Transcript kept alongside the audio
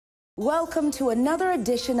Welcome to another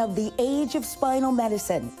edition of The Age of Spinal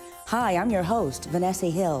Medicine. Hi, I'm your host, Vanessa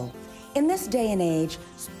Hill. In this day and age,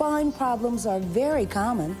 spine problems are very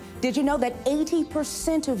common. Did you know that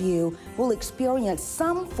 80% of you will experience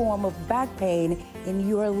some form of back pain in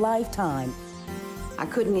your lifetime? I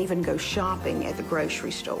couldn't even go shopping at the grocery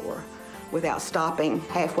store without stopping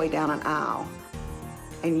halfway down an aisle.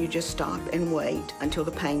 And you just stop and wait until the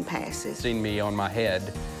pain passes. Seen me on my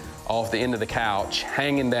head off the end of the couch,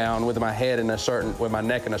 hanging down with my head with my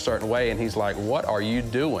neck in a certain way, and he's like, "What are you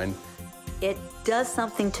doing?" It does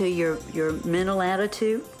something to your mental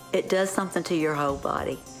attitude. It does something to your whole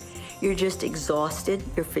body. You're just exhausted,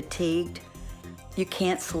 you're fatigued, you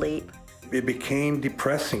can't sleep. It became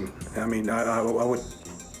depressing. I mean, I would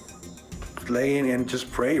lay in and just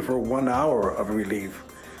pray for 1 hour of relief.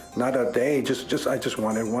 Not a day, I just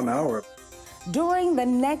wanted 1 hour. During the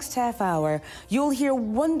next half hour, you'll hear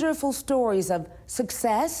wonderful stories of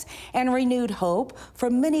success and renewed hope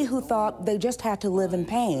for many who thought they just had to live in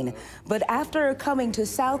pain. But after coming to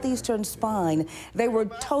Southeastern Spine, they were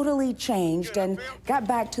totally changed and got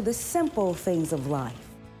back to the simple things of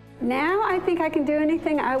life. Now I think I can do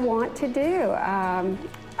anything I want to do.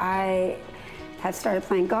 I have started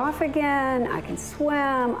playing golf again, I can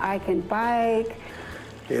swim, I can bike.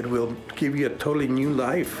 It will give you a totally new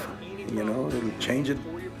life. You know, it'll change it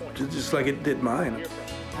just like it did mine.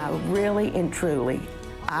 Really and truly,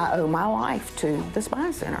 I owe my life to the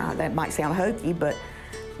Spine Center. That might sound hokey, but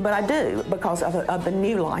I do because of the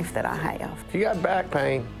new life that I have. If you got back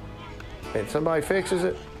pain and somebody fixes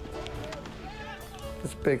it,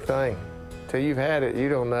 it's a big thing. Till you've had it, you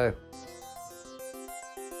don't know.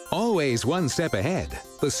 Always one step ahead,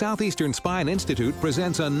 the Southeastern Spine Institute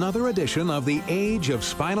presents another edition of The Age of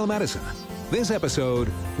Spinal Medicine. This episode,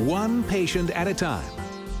 one patient at a time.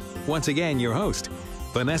 Once again, your host,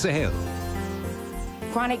 Vanessa Hill.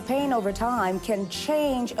 Chronic pain over time can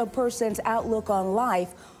change a person's outlook on life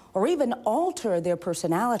or even alter their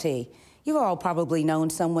personality. You've all probably known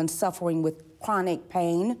someone suffering with chronic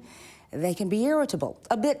pain. They can be irritable,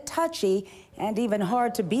 a bit touchy, and even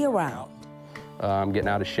hard to be around. I'm getting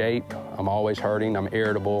out of shape. I'm always hurting. I'm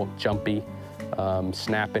irritable, jumpy,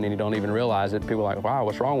 snapping, and you don't even realize it. People are like, "Wow,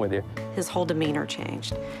 what's wrong with you?" His whole demeanor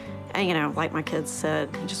changed. And, you know, like my kids said,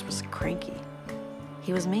 he just was cranky.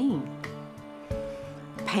 He was mean.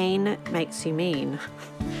 Pain makes you mean.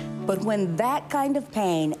 But when that kind of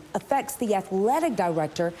pain affects the athletic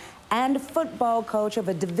director and football coach of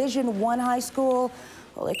a Division I high school,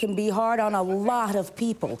 well, it can be hard on a lot of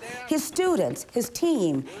people. His students, his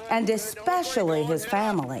team, and especially his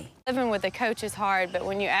family. Living with a coach is hard, but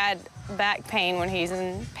when you add back pain when he's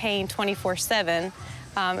in pain 24/7,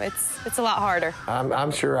 it's a lot harder.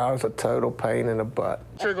 I'm sure I was a total pain in the butt.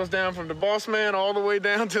 Trickles down from the boss man all the way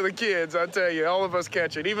down to the kids. I tell you, all of us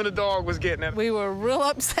catch it. Even the dog was getting it. We were real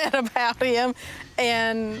upset about him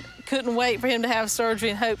and couldn't wait for him to have surgery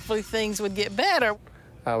and hopefully things would get better.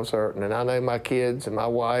 I was hurting, and I know my kids and my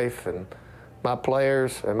wife and my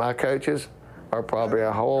players and my coaches are probably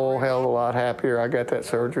a whole hell of a lot happier I got that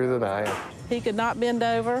surgery than I am. He could not bend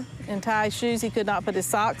over and tie his shoes. He could not put his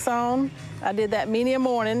socks on. I did that many a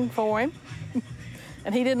morning for him.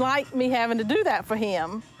 And he didn't like me having to do that for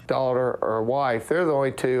him. Daughter or wife, they're the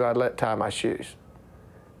only two I'd let tie my shoes.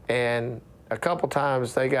 And a couple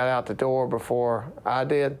times they got out the door before I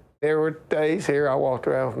did. There were days here I walked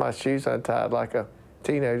around with my shoes untied like a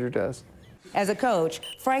teenager does. As a coach,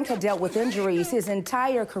 Frank had dealt with injuries his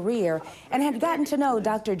entire career and had gotten to know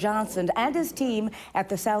Dr. Johnson and his team at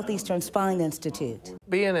the Southeastern Spine Institute.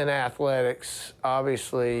 Being in athletics,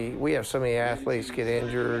 obviously, we have so many athletes get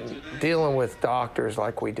injured. Dealing with doctors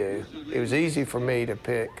like we do, it was easy for me to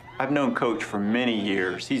pick. I've known Coach for many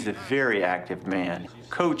years. He's a very active man.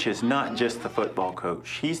 Coach is not just the football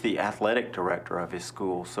coach. He's the athletic director of his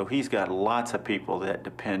school, so he's got lots of people that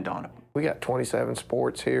depend on him. We got 27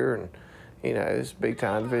 sports here, and you know, it's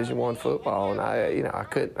big-time Division I football, and I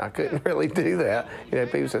couldn't really do that. You know,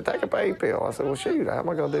 people said, "Take a pain pill." I said, "Well, shoot, how am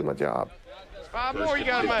I going to do my job?" 5 more you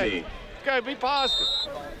got to make. Okay, be positive.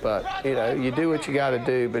 But you know, you do what you got to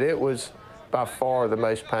do. But it was by far the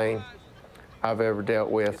most pain I've ever dealt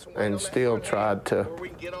with, and still tried to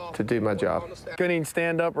do my job. Couldn't even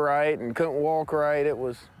stand up right and couldn't walk right.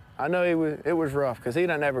 I know it was rough because he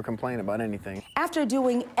doesn't ever complain about anything. After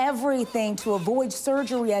doing everything to avoid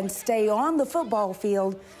surgery and stay on the football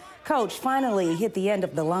field, Coach finally hit the end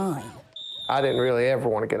of the line. I didn't really ever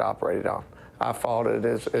want to get operated on. I fought it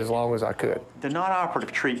as long as I could. The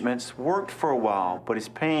non-operative treatments worked for a while, but his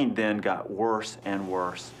pain then got worse and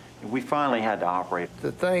worse. We finally had to operate.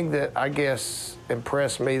 The thing that I guess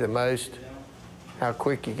impressed me the most, how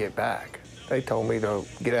quick you get back. They told me to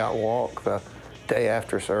get out and walk the day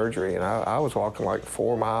after surgery, and I was walking like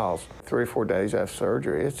 4 miles 3 or 4 days after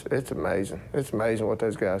surgery. It's amazing. It's amazing what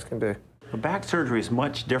those guys can do. But back surgery is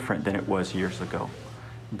much different than it was years ago.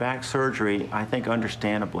 Back surgery, I think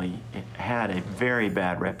understandably, it had a very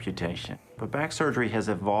bad reputation. But back surgery has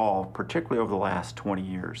evolved, particularly over the last 20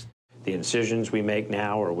 years. The incisions we make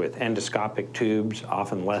now are with endoscopic tubes,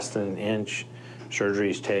 often less than an inch.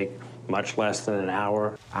 Surgeries take much less than an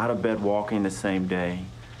hour. Out of bed walking the same day,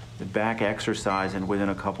 the back exercising within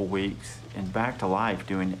a couple weeks, and back to life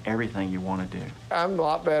doing everything you want to do. I'm a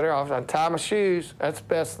lot better. I tie my shoes. That's the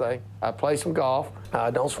best thing. I play some golf.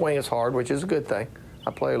 I don't swing as hard, which is a good thing.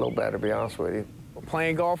 I play a little better, to be honest with you.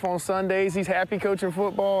 Playing golf on Sundays, he's happy coaching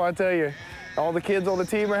football. I tell you, all the kids on the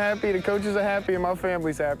team are happy, the coaches are happy, and my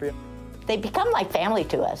family's happy. They become like family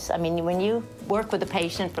to us. I mean, when you work with a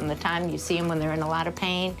patient from the time you see them when they're in a lot of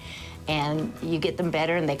pain, and you get them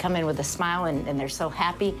better, and they come in with a smile, and they're so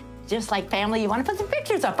happy, just like family, you want to put some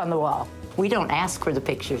pictures up on the wall. We don't ask for the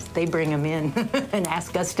pictures. They bring them in and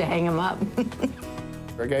ask us to hang them up.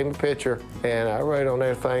 I gave him a picture, and I wrote on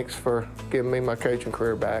there, thanks for giving me my coaching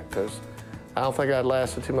career back, because I don't think I'd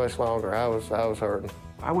lasted too much longer. I was hurting.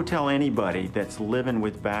 I would tell anybody that's living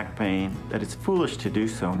with back pain that it's foolish to do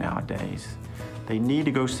so nowadays. They need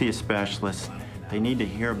to go see a specialist. They need to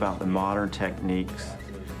hear about the modern techniques.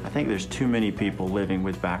 I think there's too many people living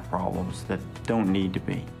with back problems that don't need to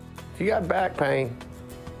be. If you got back pain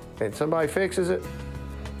and somebody fixes it,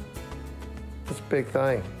 it's a big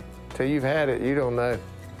thing. Till you've had it, you don't know.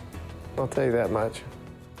 I'll tell you that much.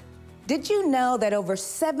 Did you know that over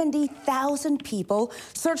 70,000 people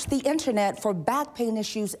search the internet for back pain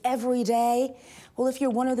issues every day? Well, if you're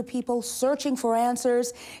one of the people searching for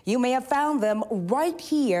answers, you may have found them right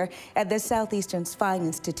here at the Southeastern Spine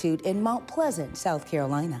Institute in Mount Pleasant, South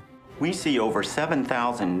Carolina. We see over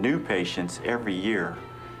 7,000 new patients every year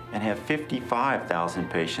and have 55,000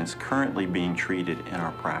 patients currently being treated in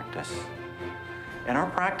our practice. And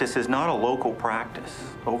our practice is not a local practice.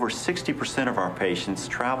 Over 60% of our patients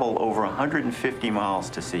travel over 150 miles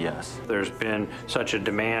to see us. There's been such a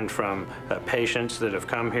demand from patients that have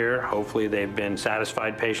come here. Hopefully they've been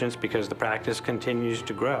satisfied patients because the practice continues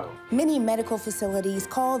to grow. Many medical facilities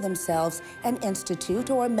call themselves an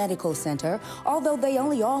institute or a medical center, although they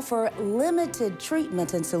only offer limited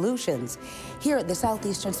treatment and solutions. Here at the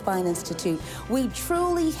Southeastern Spine Institute, we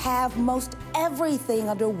truly have most everything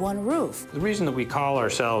under one roof. The reason that we call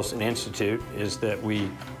ourselves an institute is that we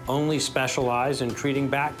only specialize in treating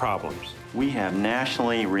back problems. We have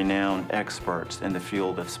nationally renowned experts in the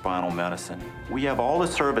field of spinal medicine. We have all the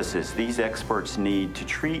services these experts need to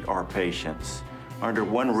treat our patients under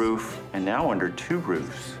one roof and now under 2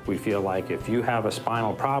 roofs. We feel like if you have a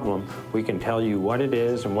spinal problem, we can tell you what it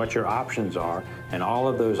is and what your options are, and all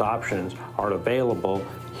of those options are available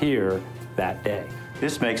here that day.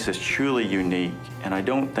 This makes us truly unique, and I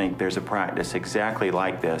don't think there's a practice exactly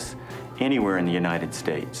like this anywhere in the United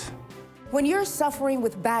States. When you're suffering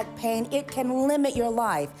with back pain, it can limit your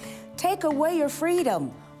life, take away your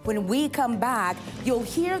freedom. When we come back, you'll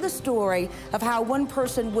hear the story of how one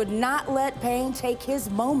person would not let pain take his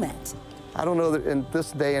moment. I don't know that in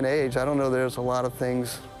this day and age, I don't know there's a lot of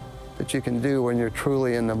things that you can do when you're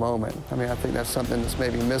truly in the moment. I mean, I think that's something that's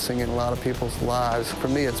maybe missing in a lot of people's lives. For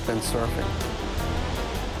me, it's been surfing.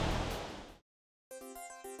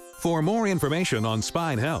 For more information on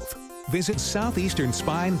spine health, visit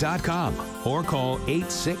southeasternspine.com or call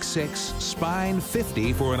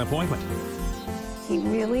 866-SPINE-50 for an appointment. He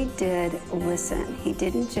really did listen. He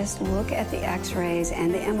didn't just look at the x-rays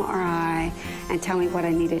and the MRI and tell me what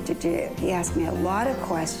I needed to do. He asked me a lot of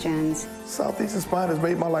questions. Southeastern Spine has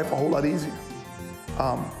made my life a whole lot easier.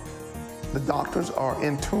 The doctors are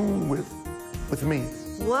in tune with me.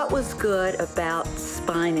 What was good about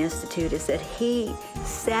Spine Institute is that he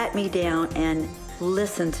sat me down and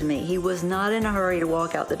listened to me. He was not in a hurry to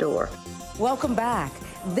walk out the door. Welcome back.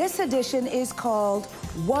 This edition is called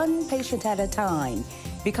One Patient at a Time,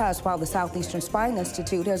 because while the Southeastern Spine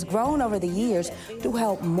Institute has grown over the years to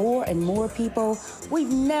help more and more people,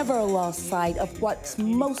 we've never lost sight of what's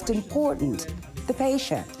most important, the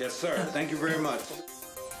patient. Yes, sir. Thank you very much.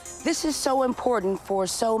 This is so important for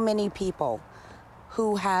so many people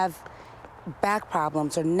who have back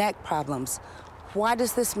problems or neck problems. Why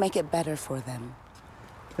does this make it better for them?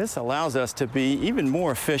 This allows us to be even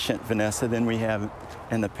more efficient, Vanessa, than we have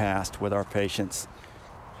in the past with our patients.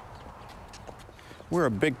 We're a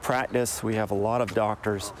big practice. We have a lot of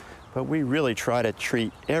doctors, but we really try to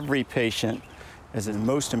treat every patient as the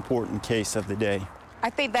most important case of the day. I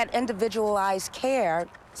think that individualized care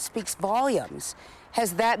speaks volumes.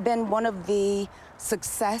 Has that been one of the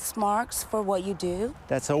success marks for what you do?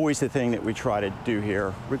 That's always the thing that we try to do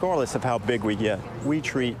here, regardless of how big we get. We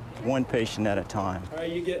treat one patient at a time. How are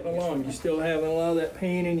you getting along? You still having a lot of that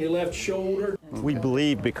pain in your left shoulder? We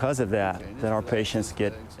believe because of that our patients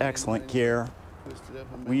get excellent care.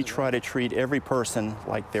 We try to treat every person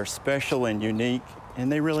like they're special and unique,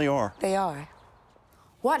 and they really are. They are.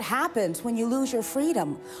 What happens when you lose your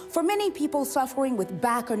freedom? For many people suffering with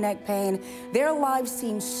back or neck pain, their lives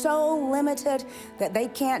seem so limited that they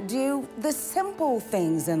can't do the simple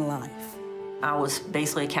things in life. I was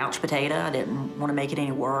basically a couch potato. I didn't want to make it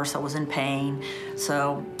any worse. I was in pain.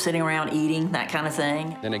 So sitting around eating, that kind of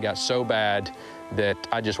thing. Then it got so bad that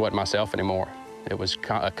I just wasn't myself anymore. It was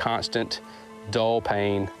a constant, dull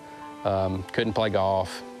pain. Couldn't play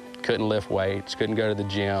golf, couldn't lift weights, couldn't go to the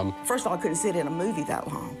gym. First of all, I couldn't sit in a movie that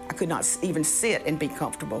long. I could not even sit and be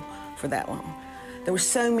comfortable for that long. There were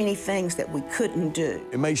so many things that we couldn't do.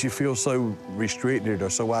 It makes you feel so restricted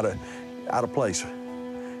or so out of place.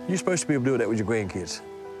 You're supposed to be able to do that with your grandkids.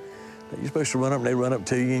 You're supposed to run up and they run up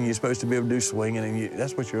to you, and you're supposed to be able to do swinging, and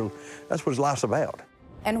that's what life's about.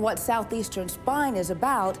 And what Southeastern Spine is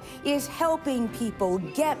about is helping people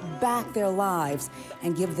get back their lives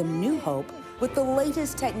and give them new hope with the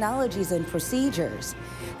latest technologies and procedures.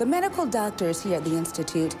 The medical doctors here at the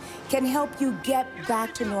Institute can help you get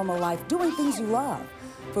back to normal life, doing things you love.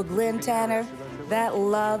 For Glenn Tanner, that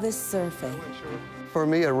love is surfing. For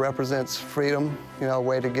me, it represents freedom, you know, a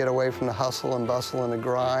way to get away from the hustle and bustle and the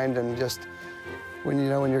grind, and just when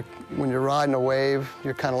you're riding a wave,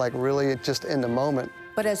 you're kind of like really just in the moment.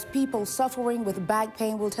 But as people suffering with back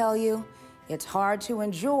pain will tell you, it's hard to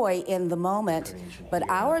enjoy in the moment, but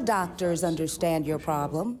our doctors understand your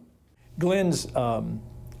problem. Glenn's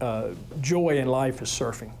joy in life is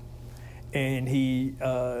surfing, and he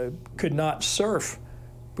could not surf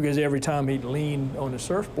because every time he'd lean on the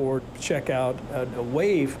surfboard to check out a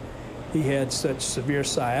wave, he had such severe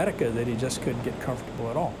sciatica that he just couldn't get comfortable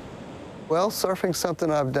at all. Well, surfing's something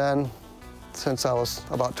I've done since I was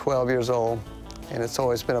about 12 years old, and it's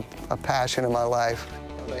always been a passion in my life.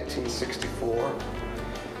 1964,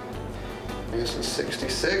 this is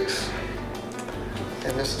 66,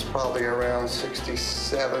 and this is probably around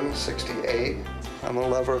 67, 68. I'm a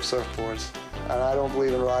lover of surfboards, and I don't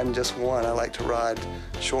believe in riding just one. I like to ride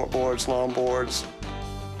shortboards, longboards,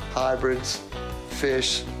 hybrids,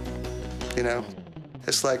 fish, you know.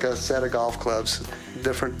 It's like a set of golf clubs,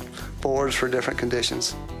 different boards for different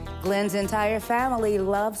conditions. Glenn's entire family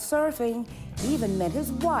loves surfing, even met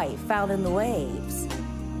his wife out in the waves.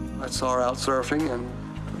 I saw her out surfing, and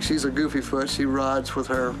she's a goofy foot. She rides with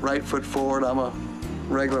her right foot forward. I'm a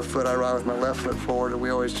regular foot. I ride with my left foot forward, and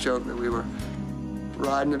we always joke that we were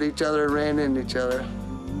riding at each other and ran into each other.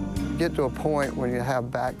 You get to a point when you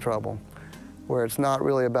have back trouble where it's not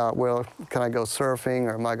really about, well, can I go surfing,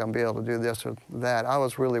 or am I going to be able to do this or that? I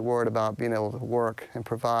was really worried about being able to work and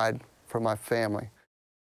provide for my family.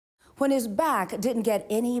 When his back didn't get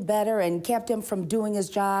any better and kept him from doing his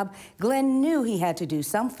job, Glenn knew he had to do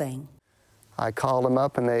something. I called him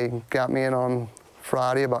up, and they got me in on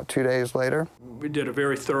Friday, about 2 days later. We did a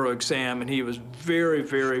very thorough exam, and he was very,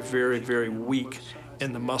 very, very, very weak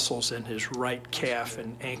in the muscles in his right calf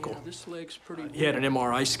and ankle. He had an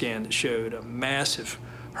MRI scan that showed a massive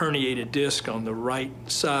herniated disc on the right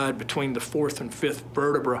side between the 4th and 5th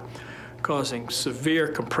vertebra, causing severe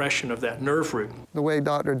compression of that nerve root. The way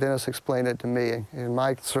Dr. Dennis explained it to me, in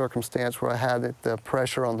my circumstance where I had the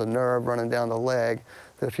pressure on the nerve running down the leg,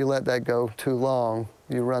 that if you let that go too long,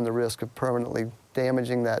 you run the risk of permanently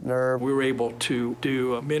damaging that nerve. We were able to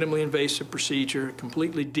do a minimally invasive procedure,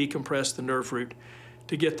 completely decompress the nerve root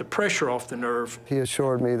to get the pressure off the nerve. He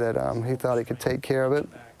assured me that he thought he could take care of it.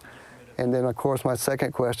 And then, of course, my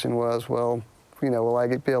second question was, well, you know, will I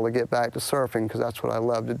be able to get back to surfing, because that's what I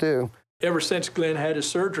love to do. Ever since Glenn had his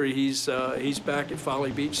surgery, he's back at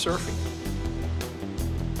Folly Beach surfing.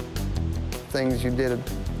 Things you did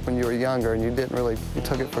when you were younger, and you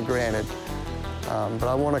took it for granted. But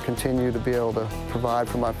I want to continue to be able to provide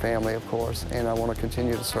for my family, of course, and I want to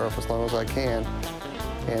continue to surf as long as I can.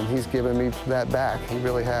 And he's given me that back, he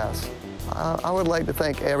really has. I would like to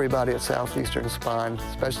thank everybody at Southeastern Spine,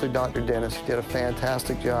 especially Dr. Dennis. He did a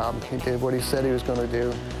fantastic job. He did what he said he was going to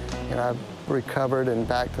do, and I've recovered and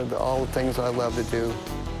back to all the things I love to do.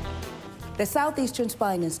 The Southeastern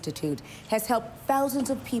Spine Institute has helped thousands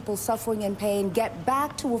of people suffering in pain get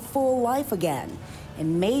back to a full life again.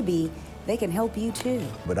 And maybe they can help you too.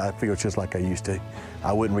 But I feel just like I used to.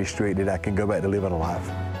 I wasn't restricted. I can go back to living a life.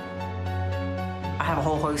 I have a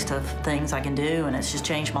whole host of things I can do, and it's just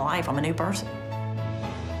changed my life. I'm a new person.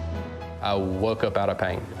 I woke up out of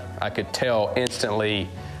pain. I could tell instantly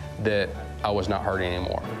that I was not hurting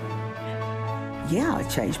anymore. Yeah, it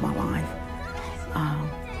changed my life.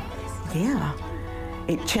 Yeah,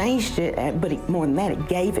 it changed it, but more than that, it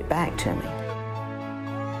gave it back to me.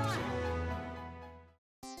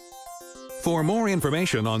 For more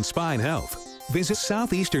information on spine health, visit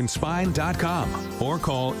southeasternspine.com or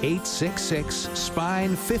call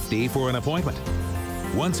 866-SPINE-50 for an appointment.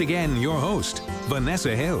 Once again, your host,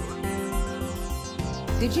 Vanessa Hill.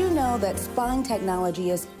 Did you know that spine technology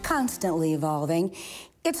is constantly evolving?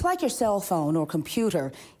 It's like your cell phone or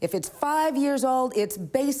computer. If it's 5 years old, it's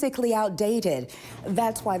basically outdated.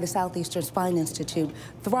 That's why the Southeastern Spine Institute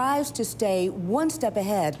thrives to stay one step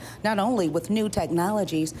ahead, not only with new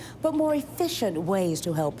technologies, but more efficient ways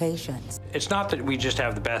to help patients. It's not that we just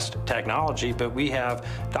have the best technology, but we have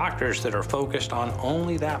doctors that are focused on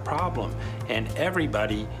only that problem, and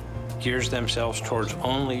everybody gears themselves towards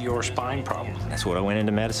only your spine problem. That's what I went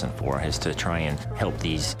into medicine for, is to try and help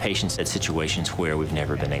these patients at situations where we've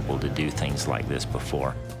never been able to do things like this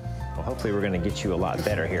before. Well, hopefully we're going to get you a lot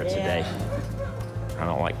better here today. I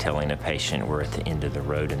don't like telling a patient we're at the end of the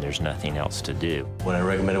road and there's nothing else to do. What I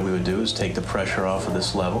recommended we would do is take the pressure off of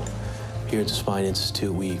this level. Here at the Spine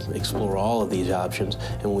Institute, we explore all of these options,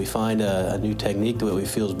 and when we find a new technique that we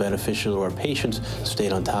feel is beneficial to our patients, stay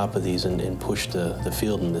on top of these and push the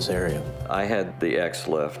field in this area. I had the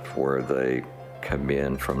X-lift where they come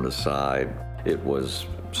in from the side. It was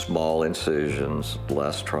small incisions,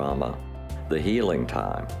 less trauma. The healing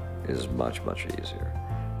time is much, much easier.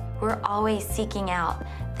 We're always seeking out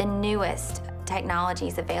the newest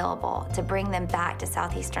technologies available to bring them back to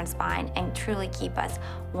Southeastern Spine and truly keep us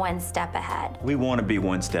one step ahead. We want to be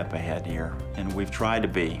one step ahead here, and we've tried to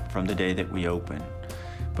be from the day that we open.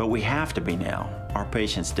 But we have to be now. Our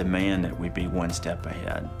patients demand that we be one step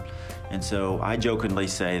ahead. And so I jokingly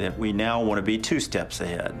say that we now want to be 2 steps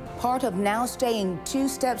ahead. Part of now staying 2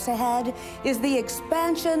 steps ahead is the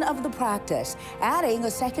expansion of the practice, adding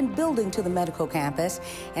a second building to the medical campus,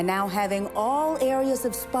 and now having all areas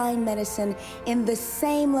of spine medicine in the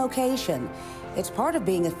same location. It's part of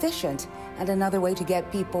being efficient and another way to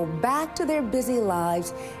get people back to their busy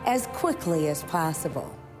lives as quickly as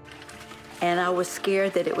possible. And I was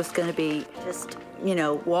scared that it was going to be just, you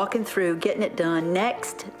know, walking through, getting it done,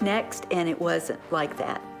 next, and it wasn't like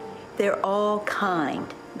that. They're all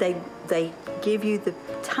kind. They give you the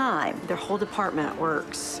time. Their whole department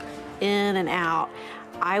works in and out.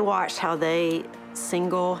 I watched how they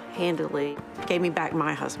single-handedly gave me back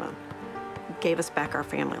my husband, gave us back our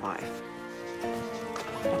family life.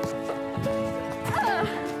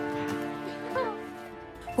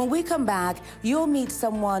 When we come back, you'll meet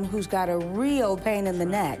someone who's got a real pain in the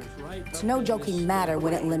neck. It's no joking matter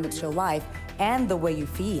when it limits your life and the way you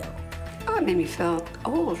feel. Oh, it made me feel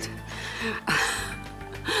old.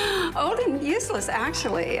 Old and useless,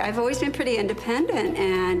 actually. I've always been pretty independent,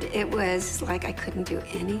 and it was like I couldn't do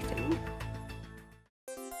anything.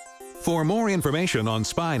 For more information on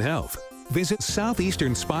spine health, visit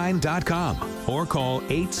southeasternspine.com or call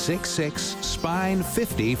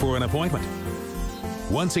 866-SPINE-50 for an appointment.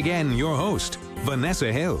 Once again, your host,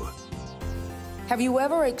 Vanessa Hill. Have you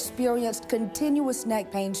ever experienced continuous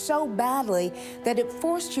neck pain so badly that it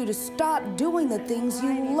forced you to stop doing the things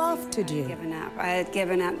you love to do? I had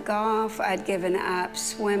given up golf, I'd given up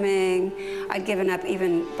swimming, I'd given up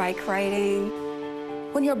even bike riding.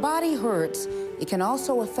 When your body hurts, it can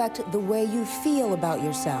also affect the way you feel about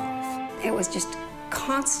yourself. It was just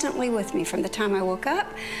constantly with me from the time I woke up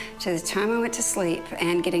to the time I went to sleep.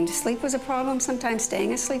 And getting to sleep was a problem. Sometimes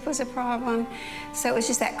staying asleep was a problem. So it was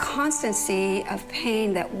just that constancy of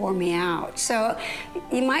pain that wore me out. So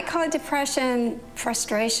you might call it depression,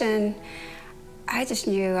 frustration. I just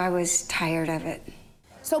knew I was tired of it.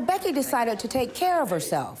 So Becky decided to take care of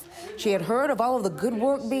herself. She had heard of all of the good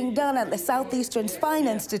work being done at the Southeastern Spine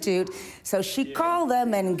Institute, so she called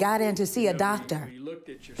them and got in to see a doctor.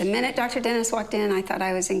 The minute Dr. Dennis walked in, I thought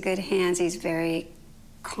I was in good hands. He's very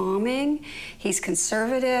calming, he's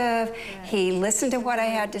conservative, he listened to what I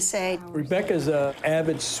had to say. Rebecca's an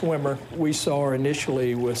avid swimmer. We saw her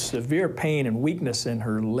initially with severe pain and weakness in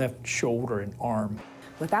her left shoulder and arm.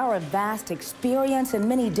 With our vast experience in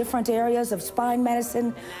many different areas of spine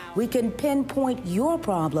medicine, we can pinpoint your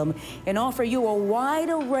problem and offer you a wide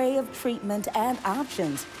array of treatment and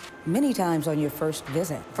options, many times on your first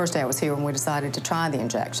visit. First day I was here when we decided to try the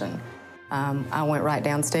injection. I went right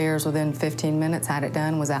downstairs within 15 minutes, had it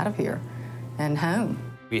done, was out of here and home.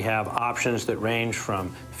 We have options that range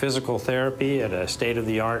from physical therapy at a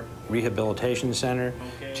state-of-the-art rehabilitation center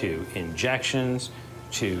to injections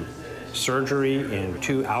to surgery in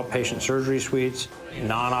 2 outpatient surgery suites,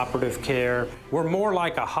 non-operative care. We're more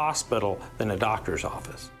like a hospital than a doctor's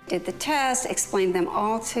office. did the test, explained them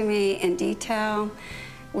all to me in detail.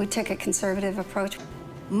 We took a conservative approach.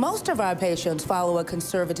 Most of our patients follow a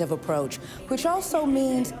conservative approach, which also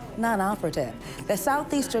means non-operative. The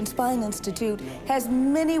Southeastern Spine Institute has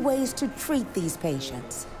many ways to treat these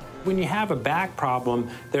patients. When you have a back problem,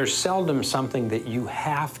 there's seldom something that you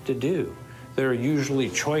have to do. There are usually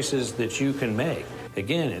choices that you can make.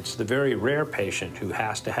 Again, it's the very rare patient who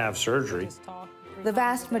has to have surgery. The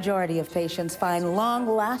vast majority of patients find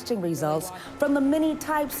long-lasting results from the many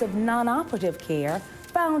types of non-operative care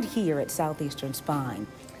found here at Southeastern Spine.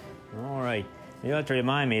 All right. You have to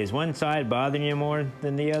remind me, is one side bothering you more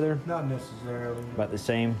than the other? Not necessarily. About the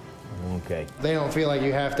same? Okay. They don't feel like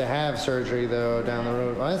you have to have surgery, though, down the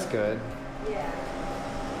road. Well, that's good. Yeah.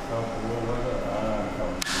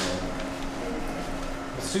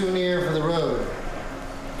 A souvenir for the road.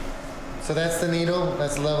 So that's the needle,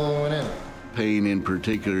 that's the level we went in. Pain in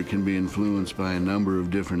particular can be influenced by a number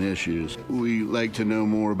of different issues. We like to know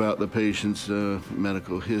more about the patient's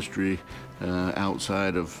medical history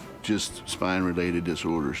outside of just spine-related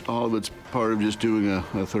disorders. All of it's part of just doing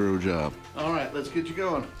a thorough job. All right, let's get you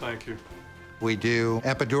going. Thank you. We do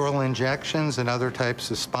epidural injections and other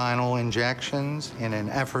types of spinal injections in an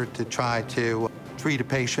effort to try to treat a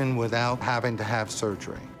patient without having to have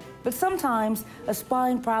surgery. But sometimes a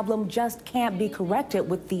spine problem just can't be corrected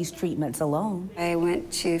with these treatments alone. I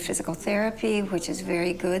went to physical therapy, which is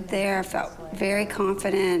very good there. I felt very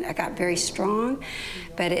confident. I got very strong,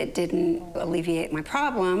 but it didn't alleviate my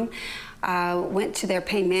problem. Went to their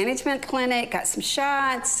pain management clinic, got some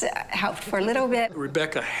shots, helped for a little bit.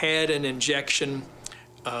 Rebecca had an injection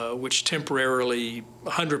which temporarily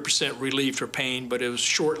 100% relieved her pain, but it was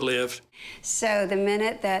short-lived. So the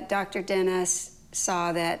minute that Dr. Dennis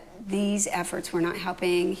saw that these efforts were not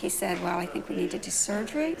helping, he said, well, I think we need to do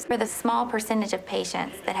surgery. For the small percentage of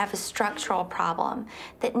patients that have a structural problem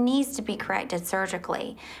that needs to be corrected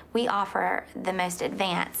surgically, we offer the most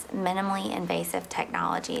advanced, minimally invasive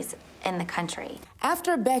technologies in the country.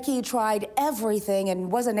 After Becky tried everything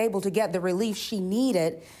and wasn't able to get the relief she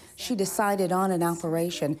needed, she decided on an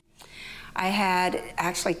operation. I had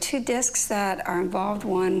actually 2 discs that are involved.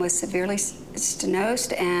 One was severely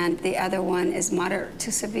stenosed, and the other one is moderate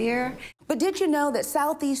to severe. But did you know that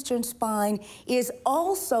Southeastern Spine is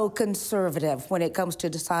also conservative when it comes to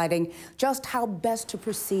deciding just how best to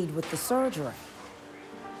proceed with the surgery?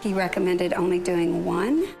 He recommended only doing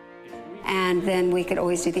one, and then we could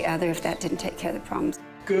always do the other if that didn't take care of the problems.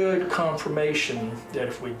 Good confirmation that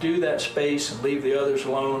if we do that space and leave the others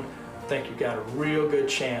alone, I think you've got a real good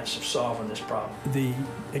chance of solving this problem. The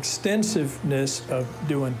extensiveness of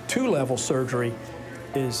doing 2-level surgery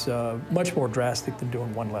is much more drastic than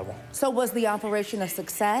doing 1 level. So was the operation a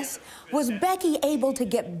success? Was Becky able to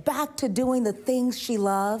get back to doing the things she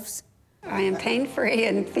loves? I am pain-free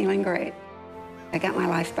and feeling great. I got my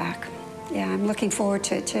life back. Yeah, I'm looking forward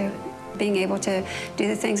to it too. Being able to do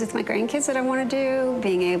the things with my grandkids that I want to do,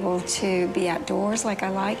 being able to be outdoors like I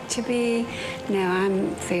like to be. No,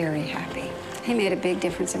 I'm very happy. He made a big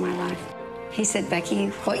difference in my life. He said, Becky,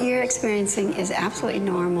 what you're experiencing is absolutely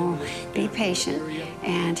normal. Be patient.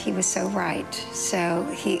 And he was so right. So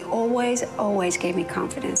he always, always gave me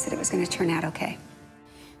confidence that it was going to turn out okay.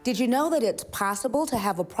 Did you know that it's possible to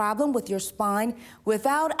have a problem with your spine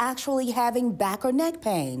without actually having back or neck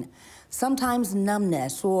pain? Sometimes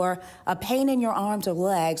numbness or a pain in your arms or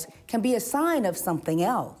legs can be a sign of something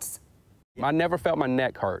else. I never felt my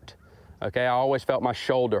neck hurt, okay? I always felt my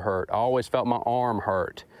shoulder hurt. I always felt my arm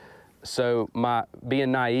hurt. So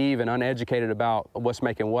being naive and uneducated about what's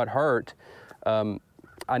making what hurt,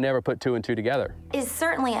 I never put 2 and 2 together. It's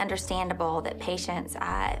certainly understandable that patients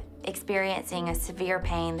experiencing a severe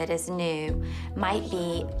pain that is new might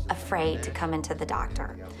be afraid to come into the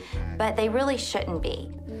doctor, but they really shouldn't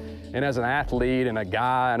be. And as an athlete and a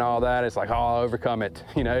guy and all that, it's like, oh, I'll overcome it.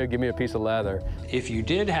 You know, give me a piece of leather. If you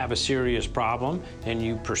did have a serious problem and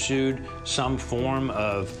you pursued some form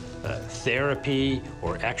of therapy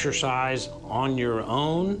or exercise on your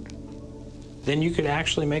own, then you could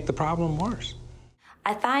actually make the problem worse.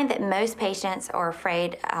 I find that most patients are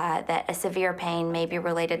afraid that a severe pain may be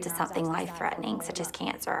related to something life-threatening, such as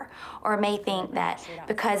cancer, or may think that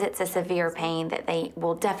because it's a severe pain that they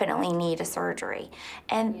will definitely need a surgery.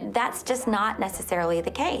 And that's just not necessarily the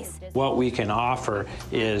case. What we can offer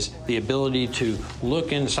is the ability to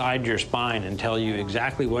look inside your spine and tell you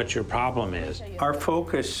exactly what your problem is. Our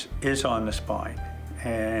focus is on the spine,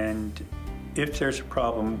 and if there's a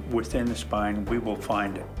problem within the spine, we will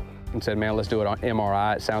find it. And said, man, let's do it on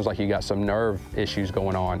MRI. It sounds like you got some nerve issues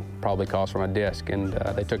going on, probably caused from a disc. And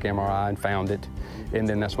they took MRI and found it. And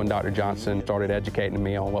then that's when Dr. Johnson started educating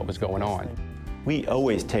me on what was going on. We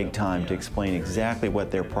always take time to explain exactly what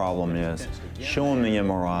their problem is, show them the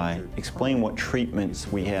MRI, explain what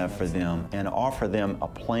treatments we have for them, and offer them a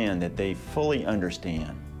plan that they fully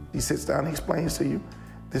understand. He sits down and explains to you,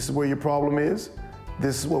 this is where your problem is,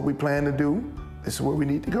 this is what we plan to do, this is where we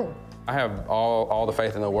need to go. I have all the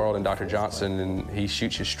faith in the world in Dr. Johnson, and he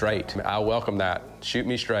shoots you straight. I welcome that. Shoot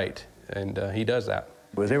me straight, and he does that.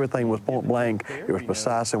 Everything was point blank. It was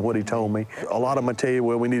precise in what he told me. A lot of them would tell you,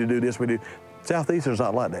 well, we need to do this, we do. Southeastern's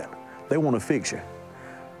not like that. They want to fix you.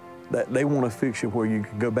 They want to fix you where you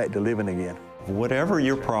can go back to living again. Whatever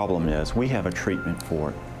your problem is, we have a treatment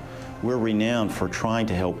for it. We're renowned for trying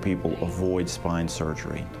to help people avoid spine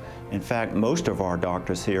surgery. In fact, most of our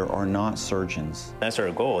doctors here are not surgeons. That's our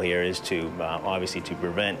goal here, is to obviously to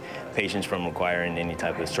prevent patients from requiring any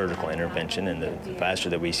type of surgical intervention, and the faster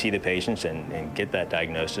that we see the patients and get that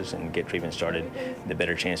diagnosis and get treatment started, the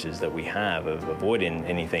better chances that we have of avoiding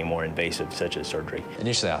anything more invasive such as surgery.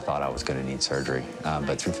 Initially I thought I was going to need surgery,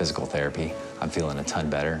 but through physical therapy I'm feeling a ton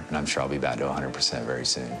better, and I'm sure I'll be back to 100% very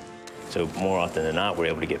soon. So more often than not, we're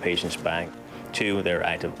able to get patients back to their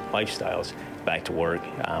active lifestyles, back to work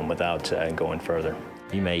without going further.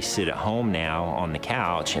 You may sit at home now on the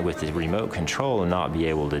couch with the remote control and not be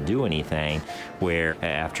able to do anything, where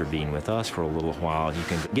after being with us for a little while, you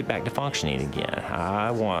can get back to functioning again.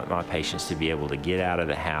 I want my patients to be able to get out of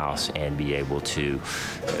the house and be able to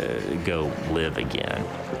go live again.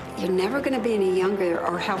 You're never going to be any younger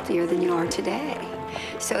or healthier than you are today.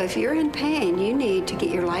 So if you're in pain, you need to get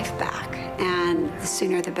your life back, and the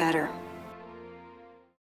sooner the better.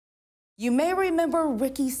 You may remember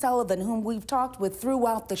Ricky Sullivan, whom we've talked with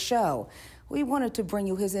throughout the show. We wanted to bring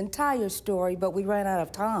you his entire story, but we ran out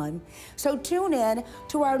of time. So tune in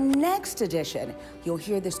to our next edition. You'll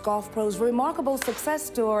hear this golf pro's remarkable success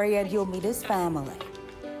story, and you'll meet his family.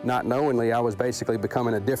 Not knowingly, I was basically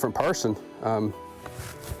becoming a different person.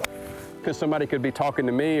 Because somebody could be talking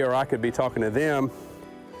to me or I could be talking to them,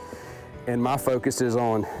 and my focus is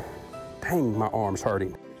on, dang, my arm's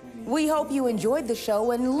hurting. We hope you enjoyed the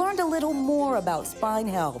show and learned a little more about spine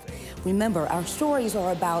health. Remember, our stories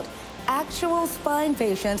are about actual spine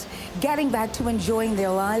patients getting back to enjoying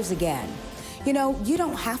their lives again. You know, you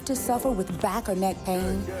don't have to suffer with back or neck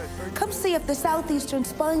pain. Come see if the Southeastern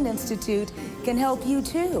Spine Institute can help you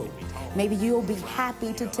too. Maybe you'll be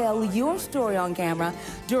happy to tell your story on camera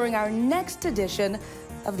during our next edition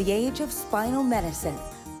of The Age of Spinal Medicine.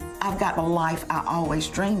 I've got a life I always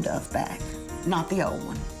dreamed of back, not the old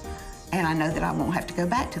one. And I know that I won't have to go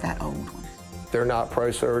back to that old one. They're not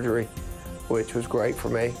pro-surgery, which was great for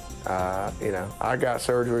me. You know, I got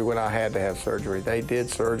surgery when I had to have surgery. They did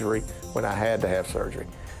surgery when I had to have surgery.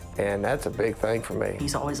 And that's a big thing for me.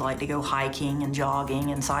 He's always liked to go hiking and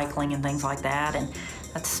jogging and cycling and things like that. And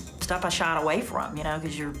that's stuff I shied away from, you know,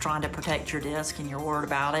 because you're trying to protect your disc and you're worried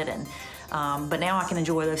about it. And but now I can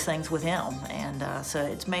enjoy those things with him. And so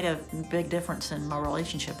it's made a big difference in my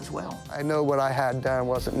relationship as well. I know what I had done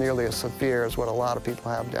wasn't nearly as severe as what a lot of people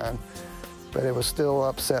have done, but it was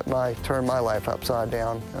still turned my life upside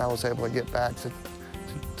down, and I was able to get back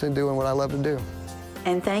to doing what I love to do.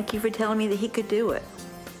 And thank you for telling me that he could do it,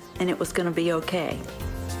 and it was going to be okay.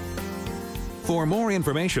 For more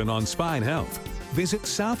information on spine health, visit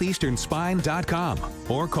southeasternspine.com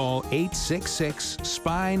or call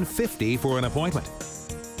 866-SPINE-50 for an appointment.